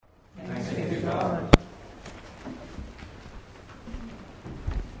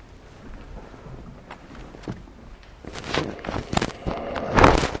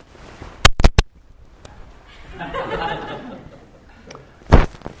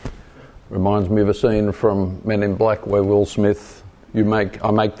Reminds me of a scene from Men in Black where Will Smith,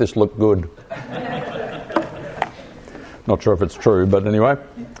 I make this look good. Not sure if it's true, but anyway.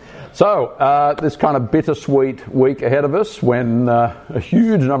 So, this kind of bittersweet week ahead of us when a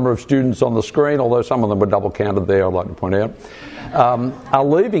huge number of students on the screen, although some of them were double counted there, I'd like to point out, are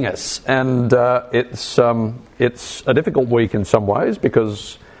leaving us. And it's a difficult week in some ways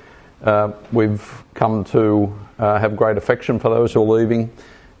because we've come to have great affection for those who are leaving,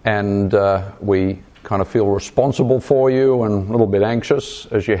 and we kind of feel responsible for you and a little bit anxious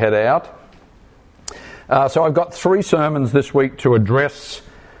as you head out. So I've got 3 sermons this week to address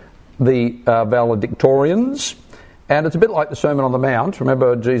the valedictorians, and it's a bit like the Sermon on the Mount.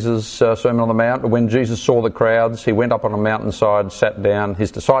 Remember Jesus' Sermon on the Mount? When Jesus saw the crowds, he went up on a mountainside, sat down, his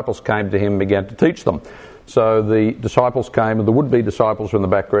disciples came to him and began to teach them. So the disciples came, and the would-be disciples were in the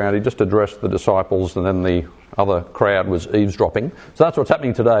background. He just addressed the disciples, and then the other crowd was eavesdropping. So that's what's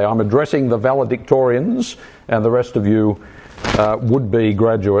happening today. I'm addressing the valedictorians, and the rest of you would-be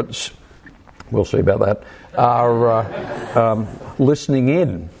graduates, we'll see about that, are listening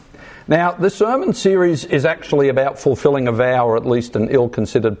in. Now, this sermon series is actually about fulfilling a vow, or at least an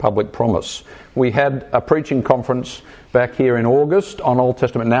ill-considered public promise. We had a preaching conference back here in August on Old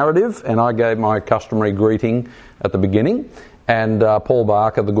Testament narrative, and I gave my customary greeting at the beginning, and Paul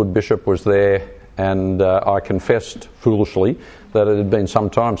Barker, the good bishop, was there, and I confessed foolishly that it had been some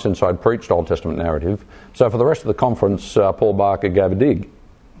time since I'd preached Old Testament narrative. So for the rest of the conference, Paul Barker gave a dig.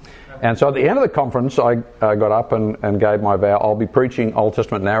 And so at the end of the conference, I got up and gave my vow. I'll be preaching Old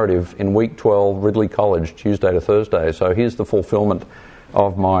Testament narrative in week 12, Ridley College, Tuesday to Thursday. So here's the fulfilment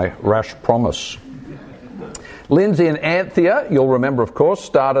of my rash promise. Lindsay and Anthea, you'll remember, of course,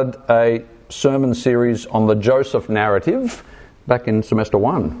 started a sermon series on the Joseph narrative back in semester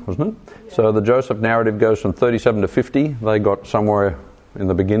 1, wasn't it? So the Joseph narrative goes from 37 to 50. They got somewhere in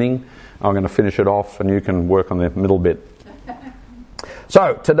the beginning. I'm going to finish it off, and you can work on the middle bit.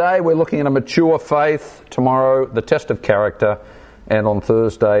 So, today we're looking at a mature faith, tomorrow the test of character, and on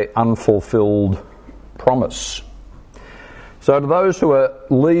Thursday, unfulfilled promise. So to those who are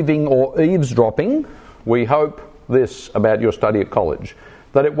leaving or eavesdropping, we hope this about your study at college,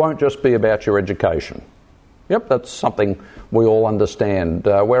 that it won't just be about your education. Yep, that's something we all understand.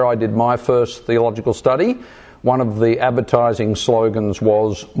 Where I did my first theological study, one of the advertising slogans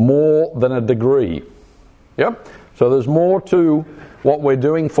was, more than a degree. Yep, so there's more to what we're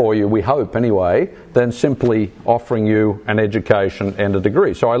doing for you, we hope anyway, than simply offering you an education and a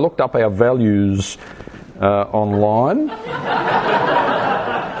degree. So I looked up our values online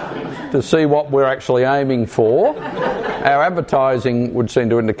to see what we're actually aiming for. Our advertising would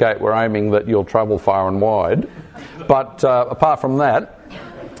seem to indicate we're aiming that you'll travel far and wide. But apart from that,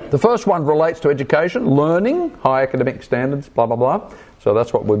 the first one relates to education, learning, high academic standards, blah, blah, blah. So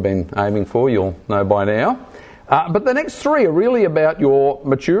that's what we've been aiming for, you'll know by now. But the next 3 are really about your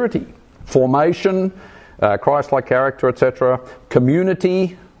maturity, formation, Christ-like character, etc.,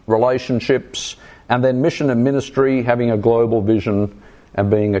 community, relationships, and then mission and ministry, having a global vision and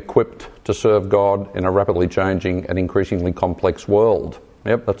being equipped to serve God in a rapidly changing and increasingly complex world.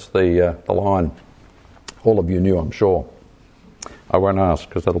 Yep, that's the line. All of you knew, I'm sure. I won't ask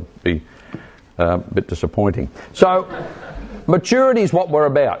because that'll be a bit disappointing. So, maturity is what we're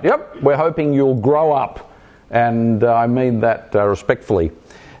about. Yep, we're hoping you'll grow up. And I mean that respectfully.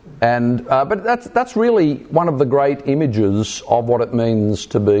 And but that's really one of the great images of what it means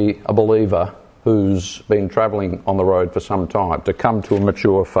to be a believer who's been travelling on the road for some time, to come to a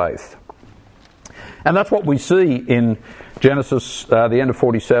mature faith. And that's what we see in Genesis, the end of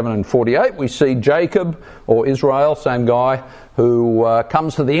 47 and 48. We see Jacob, or Israel, same guy, who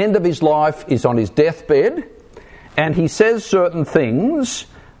comes to the end of his life, is on his deathbed, and he says certain things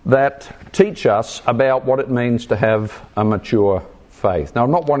that teach us about what it means to have a mature faith. Now,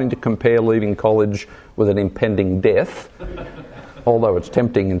 I'm not wanting to compare leaving college with an impending death, although it's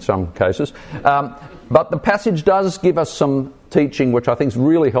tempting in some cases. But the passage does give us some teaching which I think is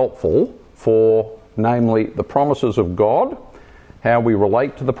really helpful for, namely, the promises of God, how we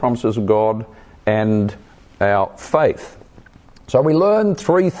relate to the promises of God, and our faith. So we learn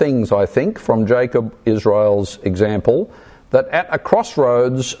 3 things, I think, from Jacob, Israel's example, that at a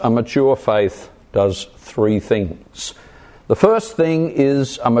crossroads, a mature faith does 3 things. The first thing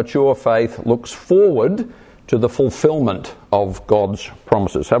is a mature faith looks forward to the fulfilment of God's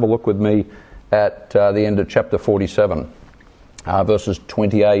promises. Have a look with me at the end of chapter 47, verses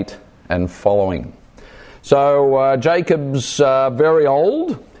 28 and following. So Jacob's very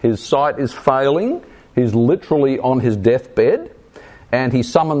old, his sight is failing, he's literally on his deathbed, and he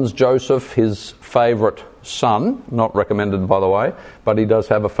summons Joseph, his favourite son, not recommended by the way, but he does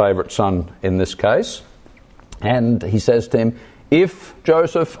have a favourite son in this case. And he says to him, "If,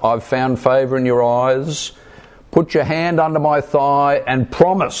 Joseph, I've found favour in your eyes, put your hand under my thigh and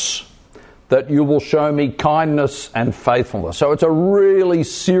promise that you will show me kindness and faithfulness." So it's a really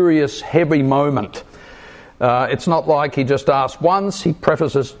serious, heavy moment. It's not like he just asked once. He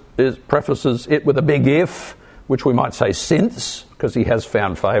prefaces it with a big if, which we might say since, because he has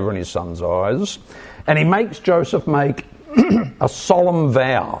found favour in his son's eyes. And he makes Joseph make a solemn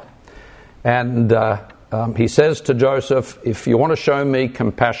vow. And he says to Joseph, "If you want to show me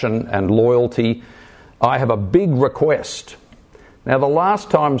compassion and loyalty, I have a big request." Now, the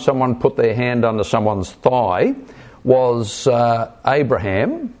last time someone put their hand under someone's thigh was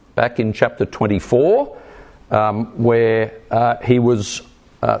Abraham, back in chapter 24, where he was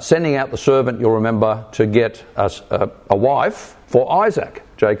sending out the servant, you'll remember, to get a wife for Isaac,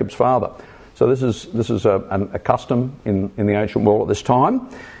 Jacob's father. So this is a custom in the ancient world at this time.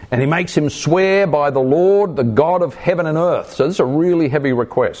 And he makes him swear by the Lord, the God of heaven and earth. So this is a really heavy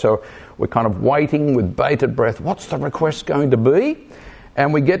request. So we're kind of waiting with bated breath. What's the request going to be?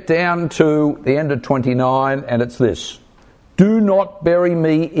 And we get down to the end of 29, and it's this: "Do not bury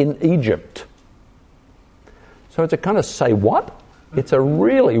me in Egypt." So it's a kind of say what? It's a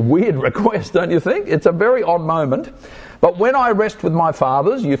really weird request, don't you think? It's a very odd moment. "But when I rest with my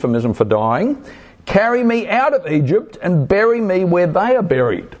fathers," euphemism for dying, "carry me out of Egypt and bury me where they are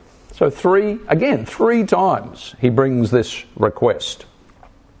buried." So three times he brings this request.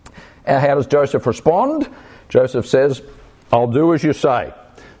 And how does Joseph respond? Joseph says, "I'll do as you say."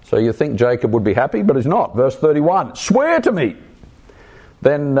 So you think Jacob would be happy, but he's not. Verse 31, "Swear to me."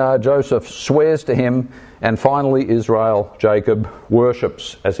 Then Joseph swears to him, and finally Jacob,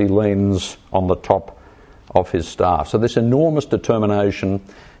 worships as he leans on the top of his staff. So this enormous determination,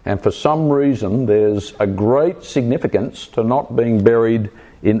 and for some reason there's a great significance to not being buried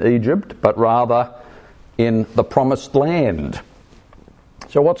in Egypt, but rather in the promised land.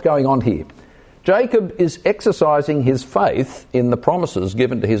 So what's going on here? Jacob is exercising his faith in the promises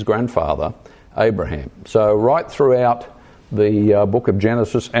given to his grandfather, Abraham. So right throughout the book of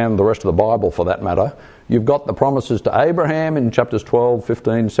Genesis, and the rest of the Bible for that matter, you've got the promises to Abraham in chapters 12,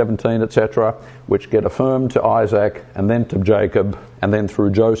 15, 17, etc., which get affirmed to Isaac, and then to Jacob, and then through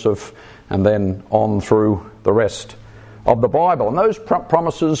Joseph, and then on through the rest of the Bible. And those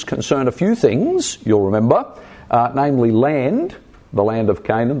promises concern a few things, you'll remember, namely land, the land of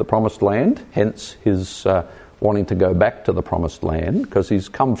Canaan, the promised land, hence his wanting to go back to the promised land, because he's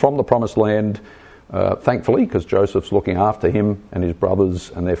come from the promised land, thankfully, because Joseph's looking after him and his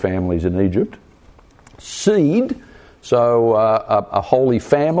brothers and their families in Egypt. Seed, so a holy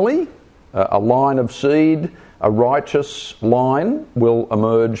family, a line of seed, a righteous line will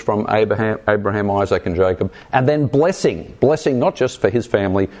emerge from Abraham, Isaac and Jacob. And then blessing not just for his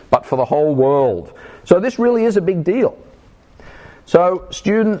family, but for the whole world. So this really is a big deal. So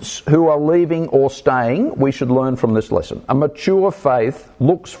students who are leaving or staying, we should learn from this lesson. A mature faith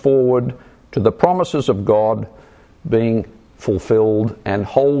looks forward to the promises of God being fulfilled and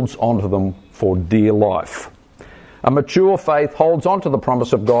holds onto them for dear life. A mature faith holds onto the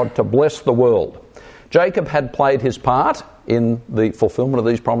promise of God to bless the world. Jacob had played his part in the fulfillment of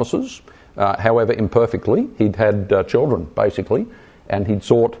these promises, however imperfectly. He'd had children, basically, and he'd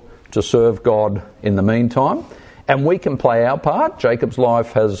sought to serve God in the meantime. And we can play our part. Jacob's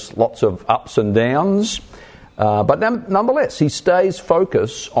life has lots of ups and downs, but nonetheless, he stays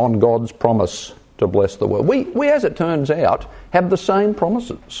focused on God's promise to bless the world. We, as it turns out, have the same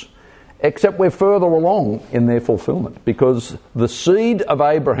promises, except we're further along in their fulfillment, because the seed of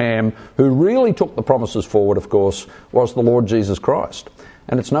Abraham, who really took the promises forward, of course, was the Lord Jesus Christ.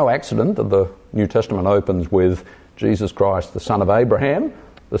 And it's no accident that the New Testament opens with Jesus Christ, the son of Abraham,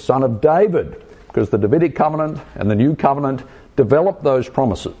 the son of David, because the Davidic covenant and the New Covenant developed those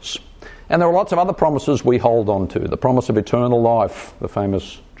promises. And there are lots of other promises we hold on to. The promise of eternal life, the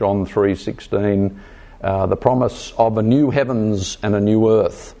famous John 3:16, the promise of a new heavens and a new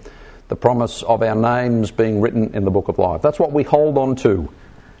earth, the promise of our names being written in the book of life. That's what we hold on to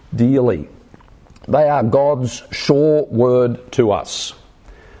dearly. They are God's sure word to us.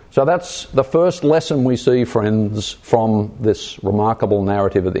 So that's the first lesson we see, friends, from this remarkable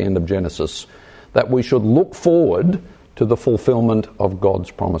narrative at the end of Genesis, that we should look forward to the fulfillment of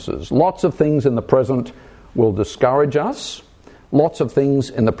God's promises. Lots of things in the present will discourage us. Lots of things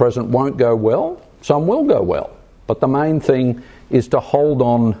in the present won't go well. Some will go well. But the main thing is to hold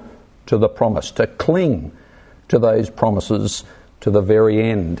on to the promise, to cling to those promises to the very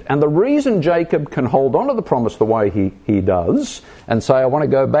end. And the reason Jacob can hold on to the promise the way he does and say, I want to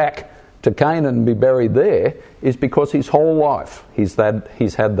go back to Canaan and be buried there, is because his whole life he's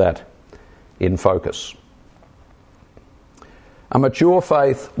had that in focus. A mature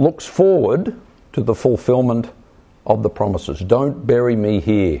faith looks forward to the fulfillment of the promises. Don't bury me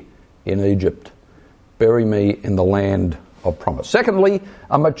here in Egypt. Bury me in the land of promise. Secondly,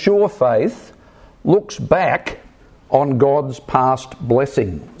 a mature faith looks back on God's past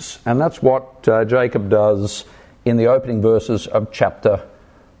blessings. And that's what Jacob does in the opening verses of chapter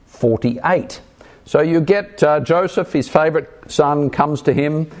 48. So you get Joseph, his favourite son, comes to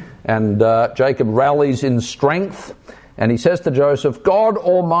him, and Jacob rallies in strength, and he says to Joseph, God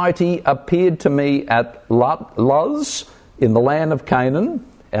Almighty appeared to me at Luz in the land of Canaan,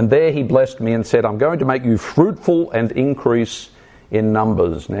 and there he blessed me and said, I'm going to make you fruitful and increase in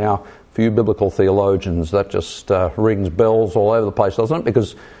numbers. Now, for you biblical theologians, that just rings bells all over the place, doesn't it?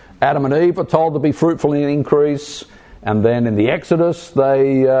 Because Adam and Eve are told to be fruitful and increase, and then in the Exodus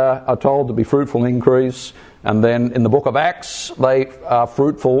they are told to be fruitful and increase, and then in the book of Acts they are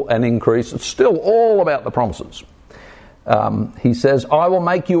fruitful and increase. It's still all about the promises. He says, I will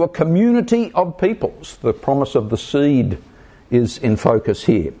make you a community of peoples. The promise of the seed is in focus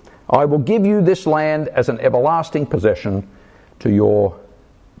here. I will give you this land as an everlasting possession to your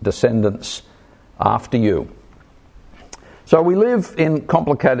descendants after you. So we live in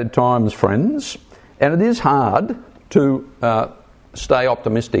complicated times, friends, and it is hard to stay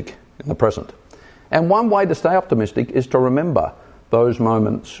optimistic in the present. And one way to stay optimistic is to remember those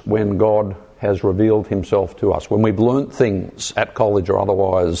moments when God has revealed himself to us, when we've learnt things at college or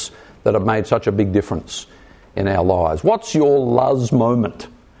otherwise that have made such a big difference in our lives. What's your Luz moment?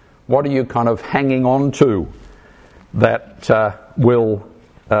 What are you kind of hanging on to that will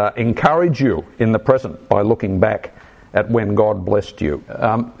encourage you in the present by looking back at when God blessed you?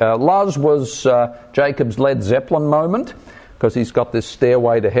 Luz was Jacob's Led Zeppelin moment, because he's got this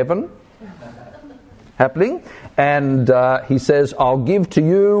stairway to heaven happening, and he says, I'll give to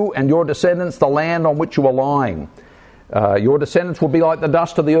you and your descendants the land on which you are lying. Your descendants will be like the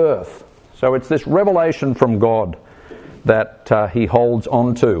dust of the earth. So it's this revelation from God that he holds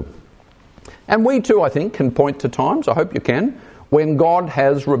on to. And we too, I think, can point to times, I hope you can, when God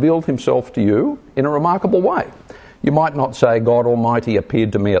has revealed himself to you in a remarkable way. You might not say God Almighty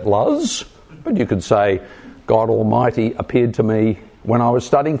appeared to me at Luz, but you could say God Almighty appeared to me when I was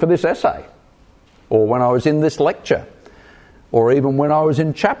studying for this essay, or when I was in this lecture, or even when I was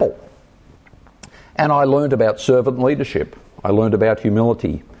in chapel. And I learned about servant leadership. I learned about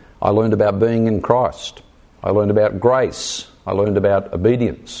humility. I learned about being in Christ. I learned about grace. I learned about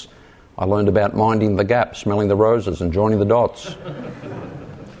obedience. I learned about minding the gap, smelling the roses and joining the dots.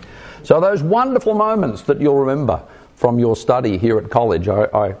 So those wonderful moments that you'll remember from your study here at college,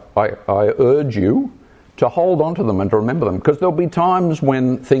 I urge you to hold on to them and to remember them, because there'll be times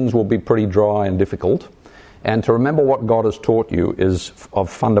when things will be pretty dry and difficult, and to remember what God has taught you is of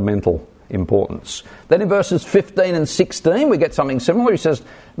fundamental importance. Then in verses 15 and 16 we get something similar. He says,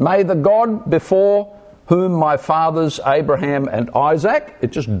 may the God before whom my fathers Abraham and Isaac,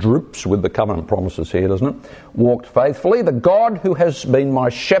 it just droops with the covenant promises here, doesn't it, walked faithfully, the God who has been my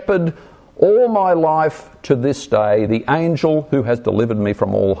shepherd all my life to this day, the angel who has delivered me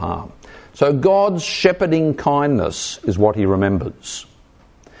from all harm. So God's shepherding kindness is what he remembers.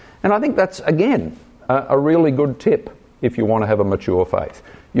 And I think that's, again, a really good tip if you want to have a mature faith.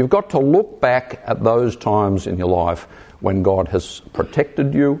 You've got to look back at those times in your life when God has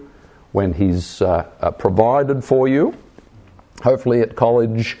protected you, when he's provided for you, hopefully at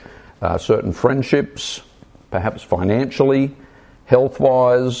college, certain friendships, perhaps financially,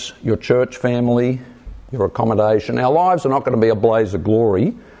 health-wise, your church family, your accommodation. Our lives are not going to be a blaze of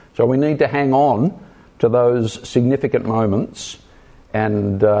glory, so we need to hang on to those significant moments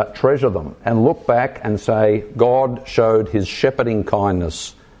and treasure them and look back and say, God showed his shepherding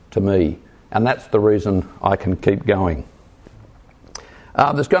kindness to me, and that's the reason I can keep going.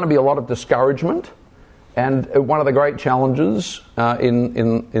 There's going to be a lot of discouragement, and one of the great challenges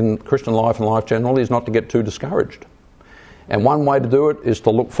in Christian life and life generally is not to get too discouraged. And one way to do it is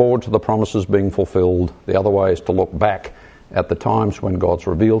to look forward to the promises being fulfilled. The other way is to look back at the times when God's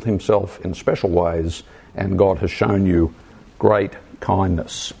revealed himself in special ways and God has shown you great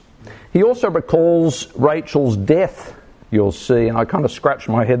kindness. He also recalls Rachel's death, you'll see, and I kind of scratched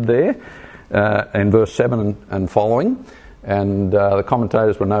my head there in verse 7 and following, and the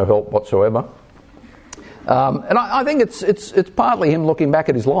commentators were no help whatsoever. And I think it's partly him looking back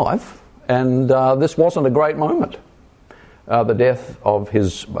at his life, and this wasn't a great moment. the death of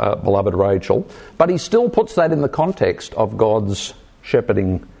his beloved Rachel, but he still puts that in the context of God's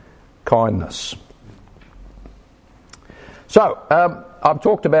shepherding kindness. So, I've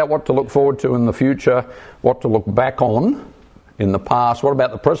talked about what to look forward to in the future, what to look back on in the past. What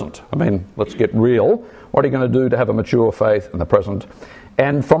about the present? I mean, let's get real. What are you going to do to have a mature faith in the present?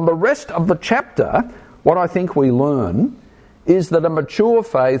 And from the rest of the chapter, what I think we learn is that a mature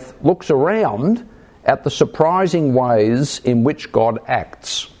faith looks around at the surprising ways in which God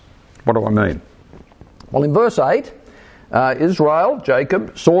acts. What do I mean? Well, in verse 8, Israel,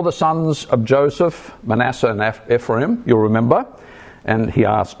 Jacob, saw the sons of Joseph, Manasseh and Ephraim, you'll remember, and he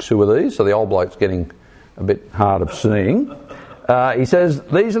asks, who are these? So the old bloke's getting a bit hard of seeing. He says,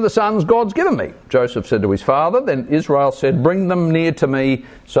 these are the sons God's given me. Joseph said to his father. Then Israel said, bring them near to me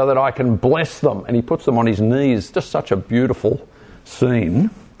so that I can bless them. And he puts them on his knees. Just such a beautiful scene.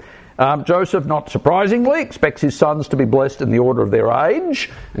 Joseph, not surprisingly, expects his sons to be blessed in the order of their age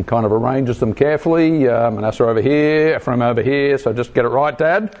and kind of arranges them carefully. Manasseh over here, Ephraim over here, so just get it right,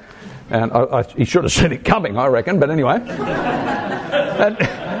 Dad. And he should have seen it coming, I reckon, but anyway.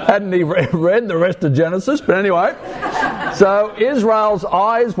 Hadn't he read the rest of Genesis? But anyway. So Israel's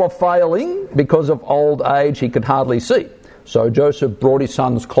eyes were failing because of old age. He could hardly see. So Joseph brought his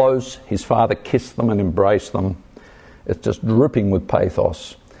sons close. His father kissed them and embraced them. It's just dripping with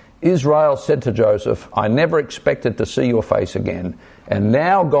pathos. Israel said to Joseph, I never expected to see your face again, and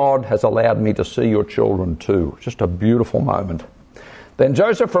now God has allowed me to see your children too. Just a beautiful moment. Then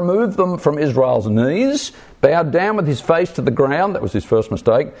Joseph removed them from Israel's knees, bowed down with his face to the ground. That was his first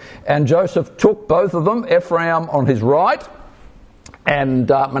mistake. And Joseph took both of them, Ephraim on his right and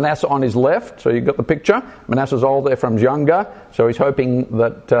Manasseh on his left. So you've got the picture. Manasseh's older, Ephraim's younger. So he's hoping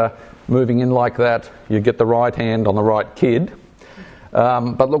that moving in like that, you get the right hand on the right kid.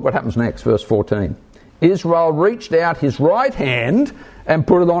 But look what happens next, verse 14. Israel reached out his right hand and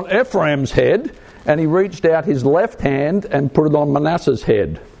put it on Ephraim's head, and he reached out his left hand and put it on Manasseh's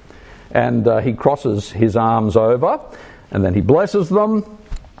head. And he crosses his arms over, and then he blesses them.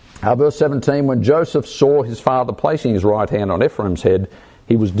 Verse 17, when Joseph saw his father placing his right hand on Ephraim's head,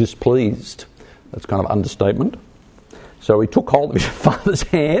 he was displeased. That's kind of understatement. So he took hold of his father's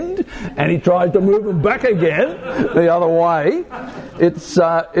hand and he tried to move him back again the other way.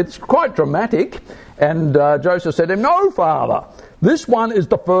 It's quite dramatic. And Joseph said to him, no, father, this one is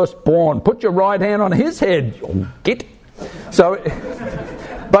the firstborn. Put your right hand on his head. Git. So,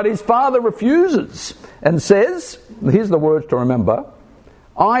 but his father refuses and says, here's the words to remember,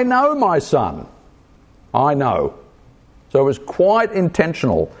 I know, my son. I know. So it was quite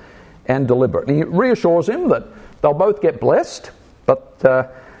intentional and deliberate. And he reassures him that they'll both get blessed,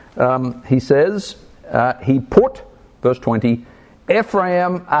 but he says he put, verse 20,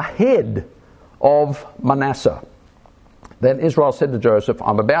 Ephraim ahead of Manasseh. Then Israel said to Joseph,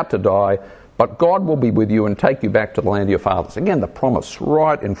 I'm about to die, but God will be with you and take you back to the land of your fathers. Again, the promise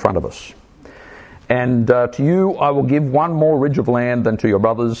right in front of us. And to you I will give one more ridge of land than to your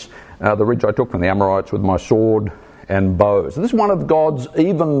brothers, the ridge I took from the Amorites with my sword and bows. This is one of God's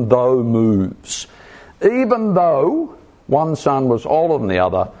even though moves. Even though one son was older than the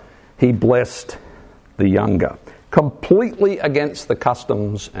other, he blessed the younger. Completely against the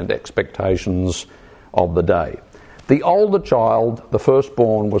customs and expectations of the day. The older child, the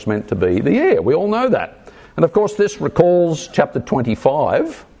firstborn, was meant to be the heir. We all know that. And of course this recalls chapter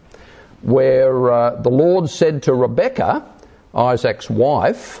 25, where the Lord said to Rebekah, Isaac's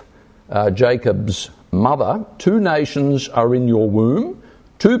wife, Jacob's mother, 2 nations are in your womb.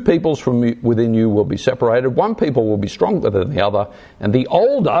 2 peoples from within you will be separated. One people will be stronger than the other, and the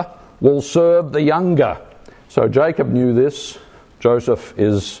older will serve the younger. So Jacob knew this. Joseph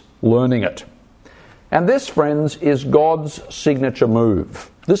is learning it. And this, friends, is God's signature move.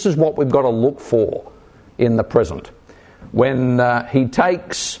 This is what we've got to look for in the present. When he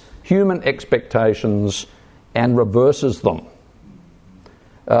takes human expectations and reverses them.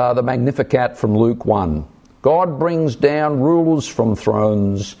 The Magnificat from Luke 1. God brings down rulers from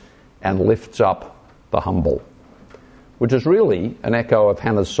thrones and lifts up the humble, which is really an echo of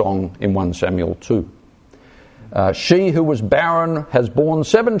Hannah's song in 1 Samuel 2. She who was barren has borne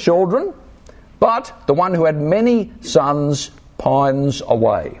 7 children, but the one who had many sons pines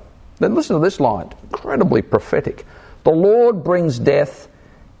away. Then listen to this line, incredibly prophetic. The Lord brings death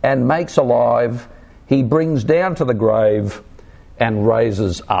and makes alive. He brings down to the grave and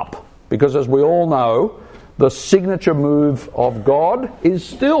raises up. Because as we all know, the signature move of God is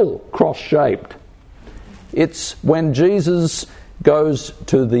still cross-shaped. It's when Jesus goes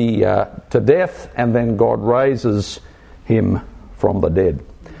to death and then God raises him from the dead.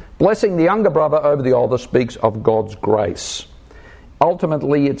 Blessing the younger brother over the older speaks of God's grace.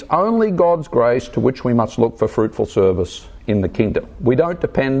 Ultimately, it's only God's grace to which we must look for fruitful service in the kingdom. We don't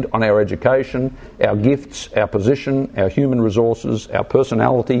depend on our education, our gifts, our position, our human resources, our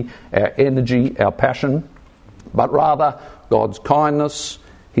personality, our energy, our passion, but rather God's kindness,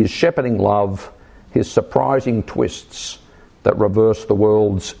 His shepherding love, His surprising twists that reverse the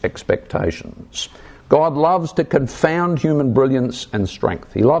world's expectations. God loves to confound human brilliance and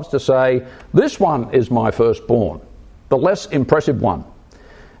strength. He loves to say, "This one is my firstborn," the less impressive one.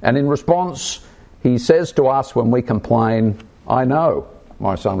 And in response, He says to us when we complain, "I know,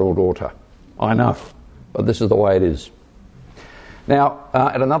 my son or daughter, I know, but this is the way it is." Now,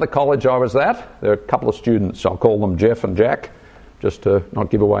 at another college I was at, there are a couple of students, I'll call them Jeff and Jack, just to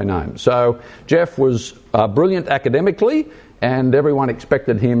not give away names. So Jeff was brilliant academically, and everyone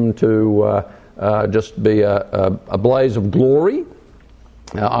expected him to just be a blaze of glory.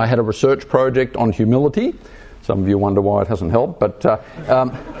 I had a research project on humility. Some of you wonder why it hasn't helped, but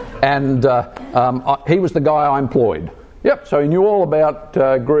he was the guy I employed. Yep, so he knew all about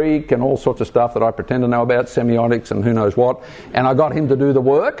Greek and all sorts of stuff that I pretend to know about, semiotics and who knows what, and I got him to do the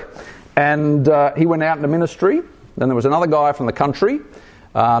work, and he went out into ministry. Then there was another guy from the country,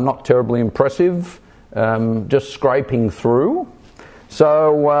 not terribly impressive, just scraping through.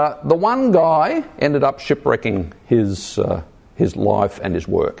 So the one guy ended up shipwrecking his life and his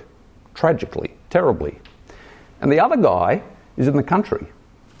work, tragically, terribly. And the other guy is in the country,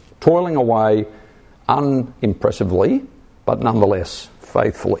 toiling away unimpressively, but nonetheless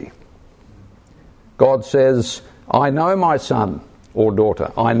faithfully. God says, "I know, my son or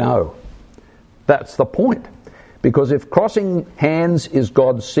daughter, I know." That's the point. Because if crossing hands is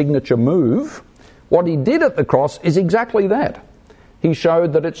God's signature move, what He did at the cross is exactly that. He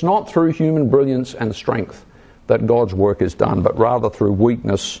showed that it's not through human brilliance and strength that God's work is done, but rather through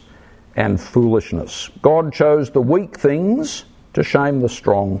weakness and foolishness. God chose the weak things to shame the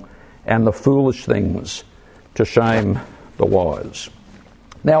strong, and the foolish things to shame the wise.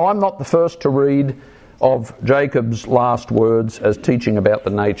 Now, I'm not the first to read of Jacob's last words as teaching about the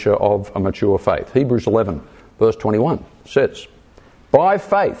nature of a mature faith. Hebrews 11, verse 21 says, "By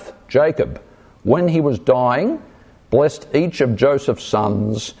faith, Jacob, when he was dying, blessed each of Joseph's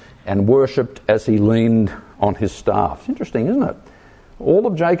sons and worshipped as he leaned on his staff." It's interesting, isn't it? All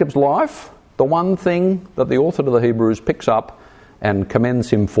of Jacob's life, the one thing that the author to the Hebrews picks up and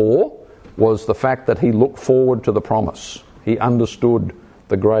commends him for was the fact that he looked forward to the promise. He understood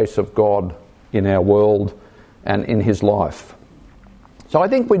the grace of God in our world and in his life. So I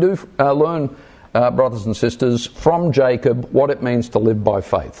think we do learn, brothers and sisters, from Jacob what it means to live by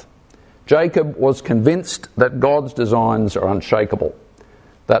faith. Jacob was convinced that God's designs are unshakable,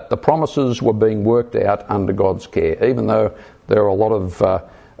 that the promises were being worked out under God's care, even though there are a lot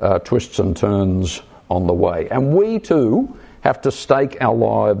of twists and turns on the way. And we too have to stake our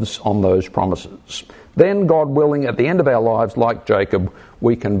lives on those promises. Then, God willing, at the end of our lives, like Jacob,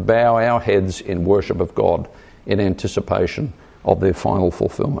 we can bow our heads in worship of God in anticipation of their final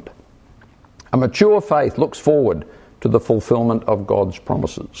fulfillment. A mature faith looks forward to the fulfillment of God's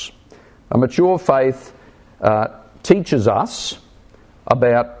promises. A mature faith teaches us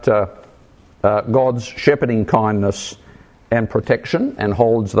about God's shepherding kindness and protection and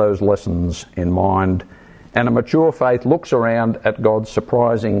holds those lessons in mind. And a mature faith looks around at God's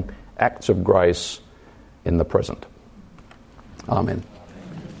surprising acts of grace in the present. Amen.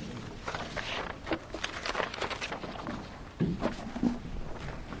 We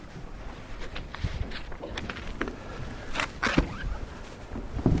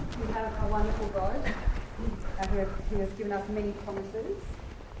have a wonderful God who has given us many promises,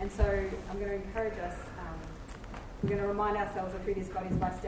 and so I'm going to encourage us, we're going to remind ourselves of who this God is by